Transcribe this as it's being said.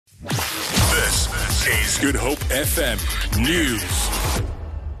is Good Hope FM News.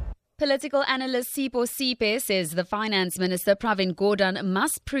 Political analyst Sipho Seepe says the Finance Minister Pravin Gordhan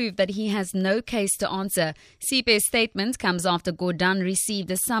must prove that he has no case to answer. Seepe's statement comes after Gordhan received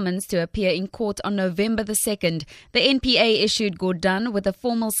a summons to appear in court on November the 2nd. The NPA issued Gordhan with a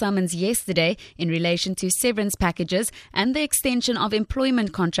formal summons yesterday in relation to severance packages and the extension of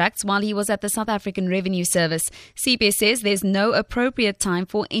employment contracts while he was at the South African Revenue Service. Seepe says there's no appropriate time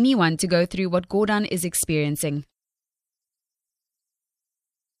for anyone to go through what Gordhan is experiencing.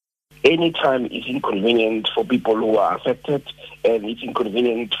 Any time is inconvenient for people who are affected, and it's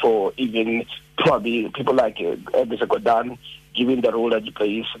inconvenient for even probably people like Mr. Gordhan, given the role that he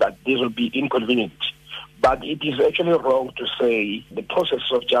plays, that this will be inconvenient. But it is actually wrong to say the process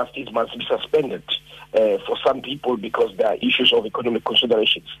of justice must be suspended for some people because there are issues of economic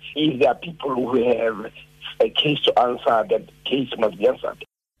considerations. If there are people who have a case to answer, that case must be answered.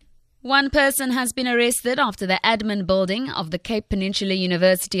 One person has been arrested after the admin building of the Cape Peninsula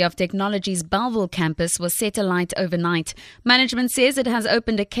University of Technology's Bellville campus was set alight overnight. Management says it has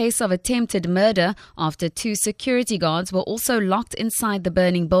opened a case of attempted murder after 2 security guards were also locked inside the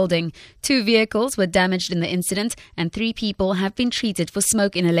burning building. 2 vehicles were damaged in the incident and 3 people have been treated for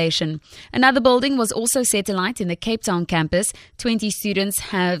smoke inhalation. Another building was also set alight in the Cape Town campus. 20 students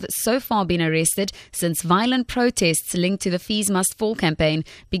have so far been arrested since violent protests linked to the Fees Must Fall campaign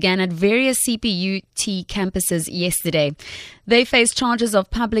began at various CPUT campuses yesterday. They face charges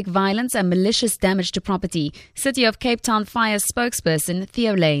of public violence and malicious damage to property. City of Cape Town Fire spokesperson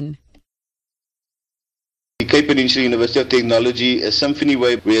Theo Lane. The Cape Peninsula University of Technology, Symphony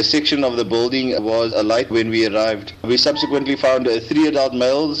Way, where a section of the building was alight when we arrived. We subsequently found 3 adult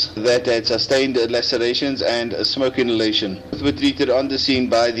males that had sustained lacerations and smoke inhalation. Both were treated on the scene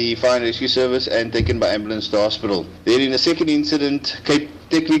by the Fire and Rescue Service and taken by ambulance to hospital. Then in a second incident, Cape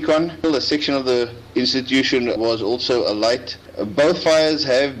Technicon, a section of the institution was also alight. Both fires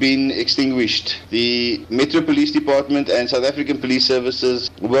have been extinguished. The Metro Police Department and South African Police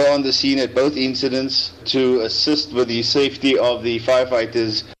Services were on the scene at both incidents to assist with the safety of the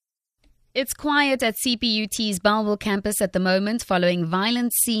firefighters. It's quiet at CPUT's Bellville campus at the moment following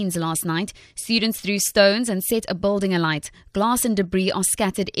violent scenes last night. Students threw stones and set a building alight. Glass and debris are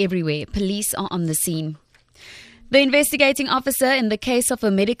scattered everywhere. Police are on the scene. The investigating officer in the case of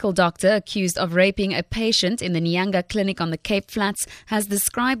a medical doctor accused of raping a patient in the Nyanga clinic on the Cape Flats has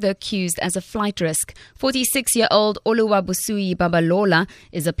described the accused as a flight risk. 46-year-old Oluwabusui Babalola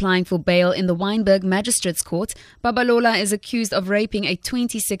is applying for bail in the Wynberg Magistrates Court. Babalola is accused of raping a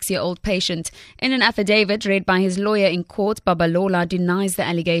 26-year-old patient. In an affidavit read by his lawyer in court, Babalola denies the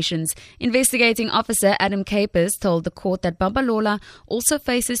allegations. Investigating officer Adam Capers told the court that Babalola also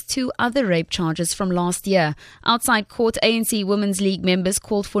faces 2 other rape charges from last year. Outside court, ANC Women's League members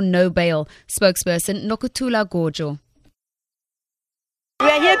called for no bail. Spokesperson Nokutula Gojo. We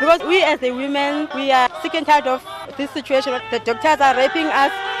are here because we as the women, we are sick and tired of this situation. The doctors are raping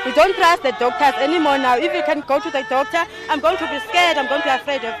us. We don't trust the doctors anymore now. If you can go to the doctor, I'm going to be scared. I'm going to be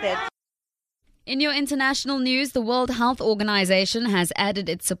afraid of that. In your international news, the World Health Organization has added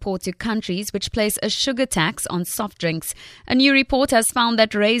its support to countries which place a sugar tax on soft drinks. A new report has found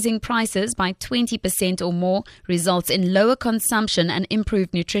that raising prices by 20% or more results in lower consumption and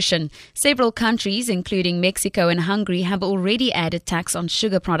improved nutrition. Several countries, including Mexico and Hungary, have already added tax on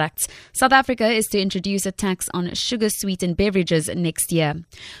sugar products. South Africa is to introduce a tax on sugar-sweetened beverages next year.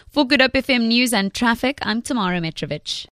 For Good Hope FM News and Traffic, I'm Tamara Mitrovic.